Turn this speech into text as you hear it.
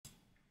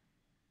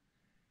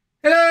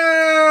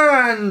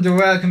And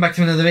welcome back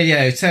to another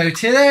video. So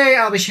today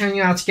I'll be showing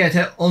you how to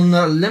get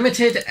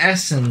unlimited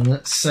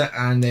essence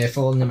and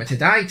therefore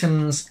unlimited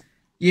items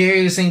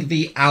using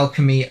the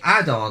Alchemy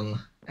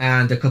add-on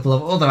and a couple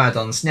of other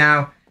add-ons.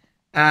 Now,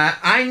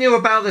 I knew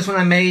about this when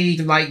I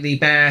made like the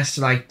best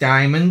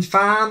diamond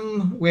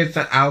farm with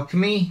the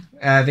Alchemy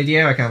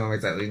video. I can't remember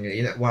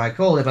exactly what I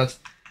called it, but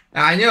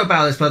I knew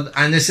about this.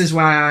 And this is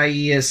why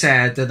I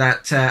said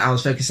that I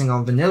was focusing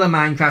on vanilla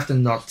Minecraft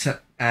and not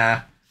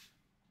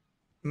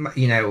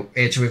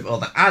it with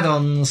other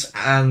add-ons.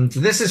 And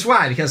this is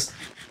why, because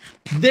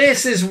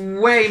this is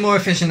way more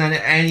efficient than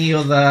any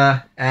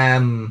other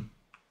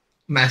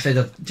method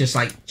of just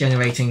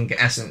generating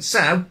essence.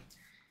 So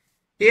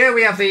here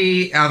we have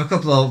a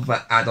couple of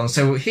add-ons.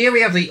 So here we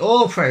have the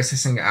ore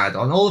processing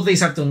add-on. All of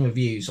these I've done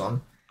reviews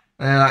on.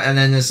 And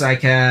then there's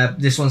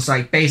this one's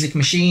basic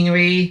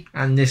machinery,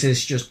 and this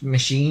is just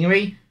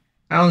machinery.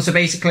 And so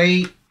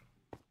basically,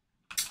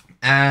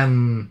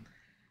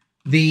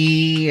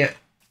 the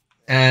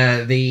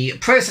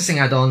processing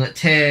add-on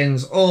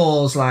turns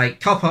ores like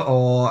copper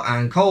ore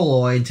and coal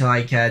ore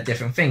into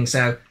different things.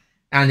 So,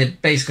 and it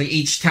basically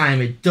each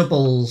time it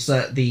doubles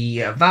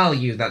the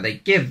value that they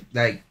give,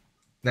 that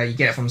you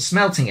get from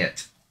smelting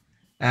it.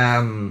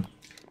 Now,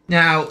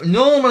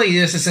 normally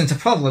this isn't a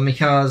problem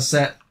because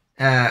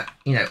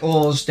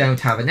ores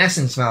don't have an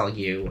essence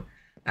value.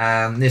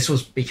 This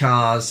was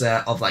because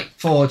of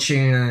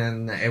fortune,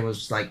 and it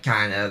was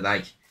kind of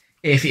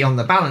iffy on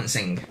the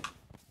balancing.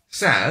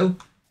 So,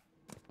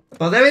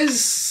 but there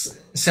is,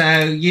 so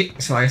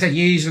like I said,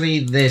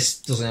 usually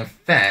this doesn't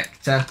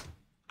affect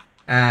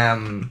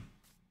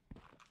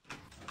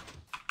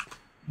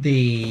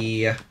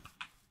this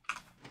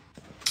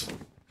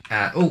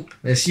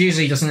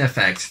usually doesn't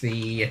affect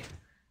the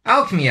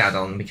Alchemy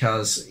add-on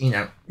because,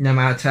 no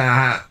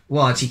matter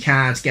what, you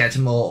can't get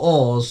more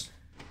ores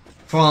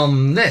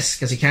from this,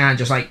 because you can't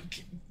just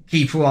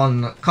keep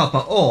on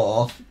copper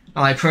ore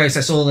and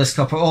process all this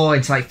copper ore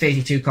into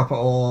 32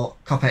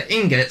 copper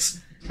ingots,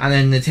 and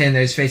then they turn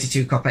those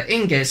 32 copper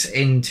ingots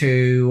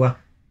into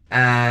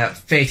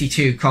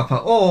 32 copper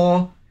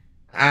ore,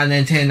 and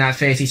then turn that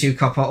 32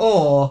 copper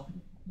ore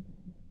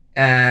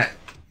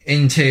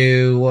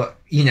into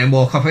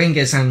more copper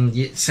ingots, and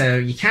so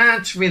you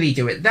can't really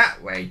do it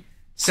that way.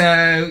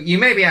 So you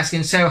may be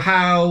asking, so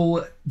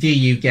how do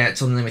you get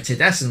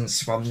unlimited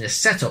essence from this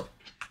setup?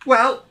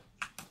 Well,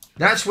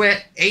 that's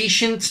where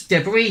ancient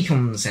debris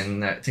comes in,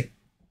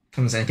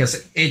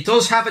 because it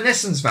does have an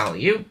essence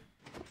value,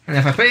 and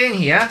if I put it in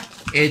here,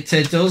 it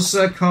does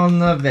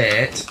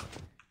convert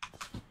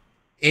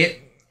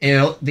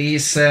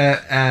these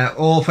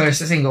ore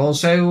processing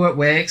also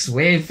works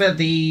with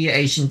the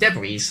ancient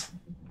debris.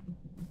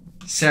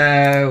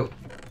 So,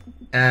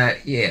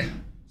 yeah.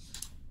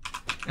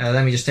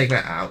 Let me just take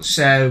that out.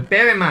 So,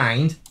 bear in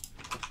mind,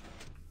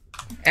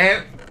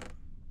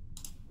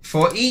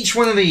 for each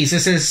one of these,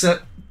 this is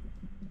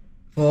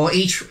for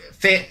each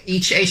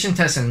ancient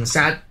essence,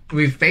 that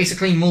we've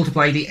basically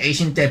multiplied the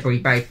ancient debris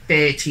by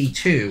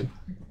 32.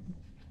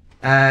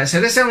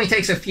 So this only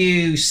takes a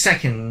few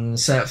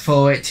seconds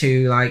for it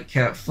to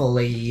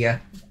fully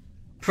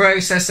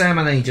process them,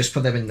 and then you just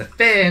put them in the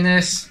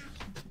furnace.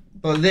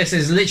 But this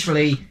is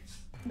literally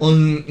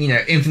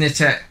infinite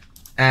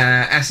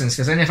essence,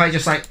 because then if I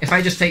just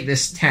take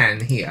this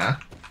 10 here,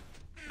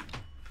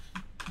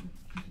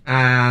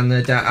 and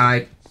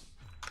I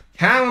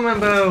can't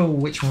remember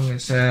which one.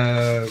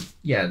 So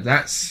yeah,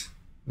 that's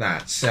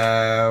that.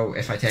 So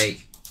if I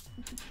take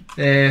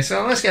this,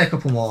 so let's get a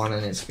couple more, and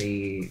then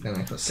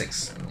I put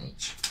 6 on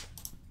each.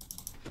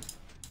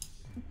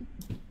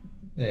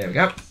 There we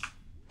go.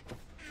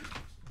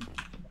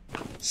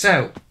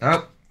 So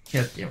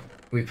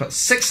we put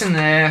 6 in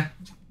there,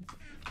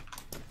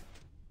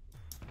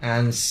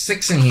 and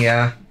 6 in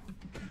here,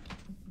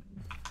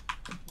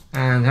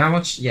 and how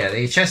much? Yeah,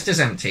 the chest is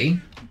empty.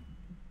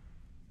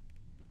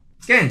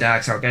 It's getting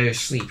dark, so I'll go to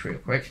sleep real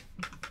quick.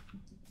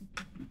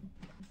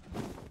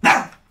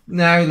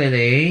 No,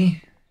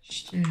 Lily.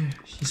 She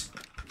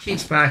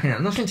keeps barking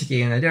at nothing to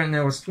do, and I don't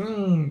know what's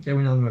going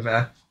on with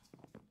her.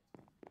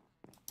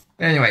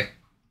 Anyway,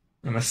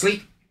 I'm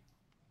asleep.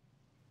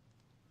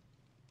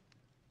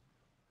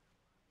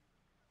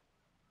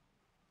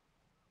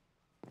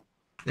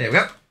 There we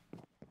go.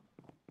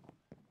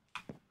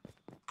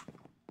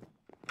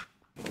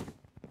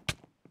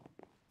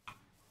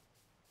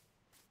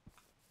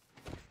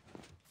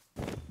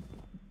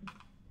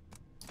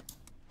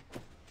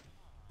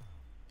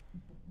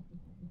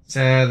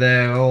 So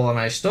they're all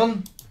almost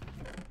done.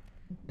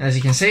 As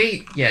you can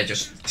see, yeah,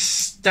 just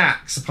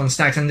stacks upon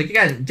stacks. And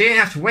again, didn't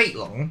have to wait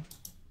long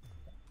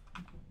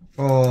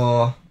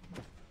for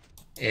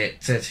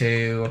it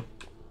to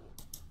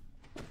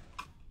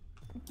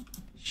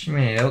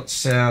smelt.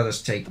 So I'll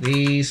just take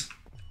these.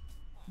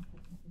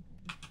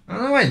 I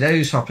don't know why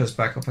those hoppers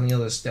back up and the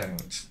others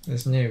don't.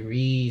 There's no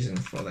reason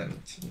for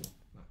them to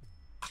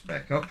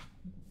back up.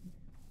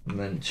 And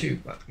then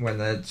 2, but when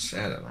there's,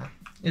 I don't know.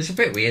 It's a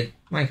bit weird.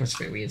 Minecraft's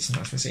a bit weird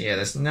sometimes. So yeah,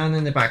 there's none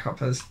in the back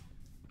hoppers.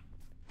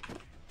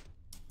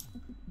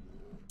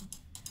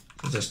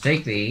 just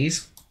take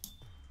these.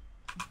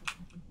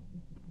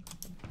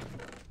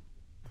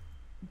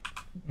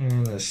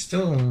 And there's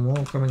still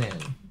more coming in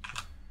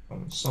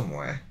from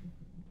somewhere.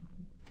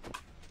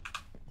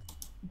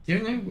 Do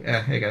you know?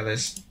 Here you go,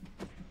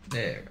 there we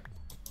go.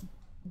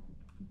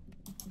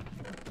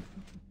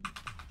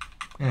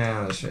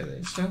 And let's show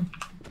these two.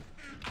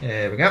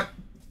 Here we go.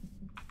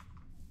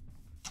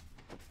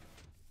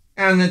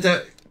 And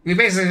we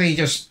basically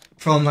just,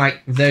 from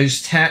like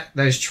those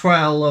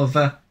 12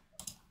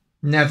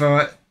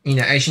 nether,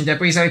 ancient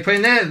debris that we put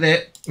in there,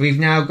 that we've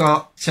now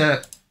got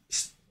 6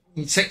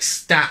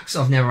 stacks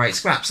of netherite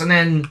scraps. And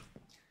then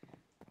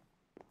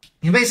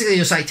you basically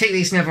just like take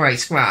these netherite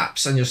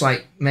scraps and just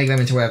like make them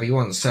into whatever you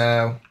want.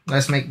 So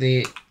let's make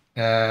the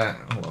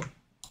hold on.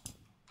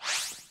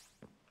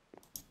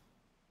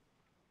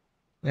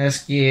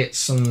 Let's get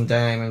some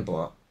diamond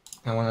block.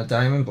 I want a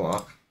diamond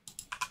block.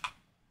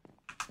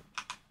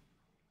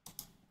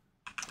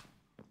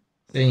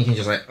 Then you can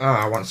just like, oh,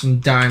 I want some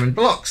diamond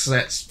blocks.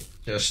 Let's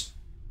just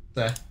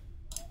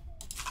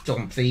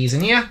dump these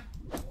in here.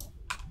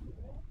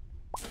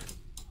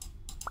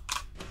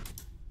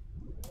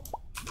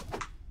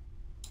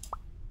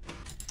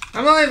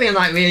 I'm not even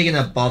like really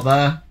gonna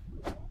bother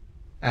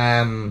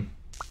mapping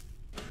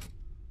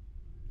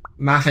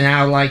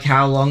out like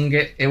how long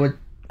it would,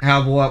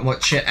 how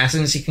much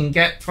essence you can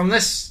get from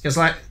this, because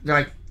like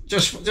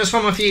just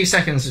from a few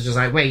seconds of just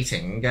like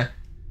waiting,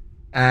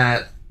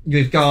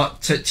 we've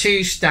got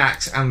 2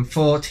 stacks and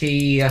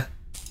 40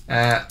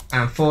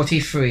 and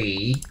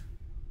 43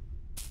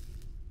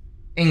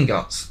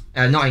 ingots,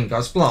 not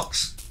ingots,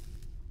 blocks.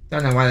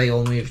 Don't know why they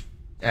all moved.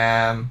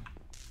 Yeah,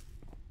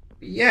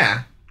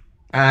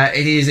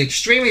 it is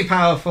extremely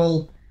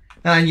powerful,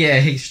 and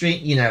yeah,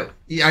 extreme.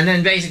 And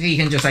then basically you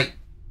can just like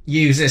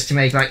use this to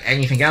make like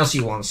anything else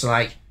you want. So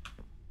like,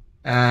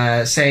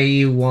 say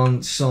you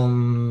want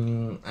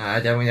some, I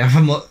don't really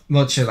have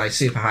much of like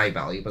super high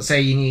value, but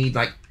say you need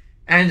like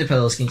ender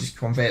pills, you can just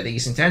convert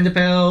these into ender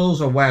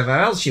pills or whatever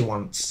else you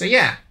want. So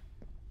yeah,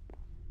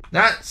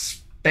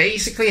 that's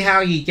basically how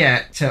you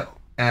get to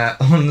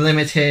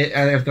unlimited.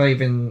 I've got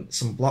even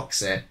some blocks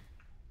here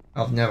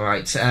of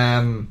netherite.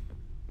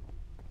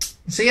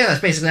 So yeah, that's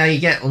basically how you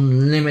get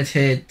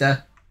unlimited,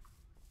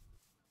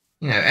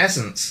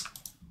 essence.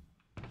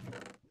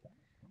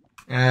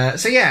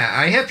 So yeah,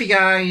 I hope you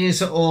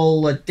guys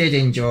all did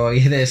enjoy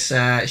this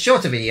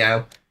shorter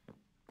video.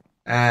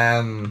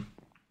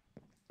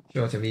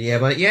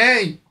 But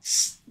yeah,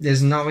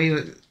 there's not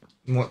really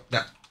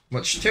that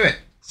much to it.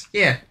 So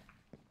yeah,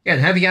 again,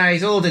 hope you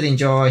guys all did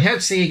enjoy. Hope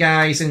to see you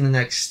guys in the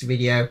next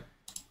video,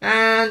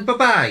 and bye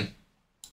bye.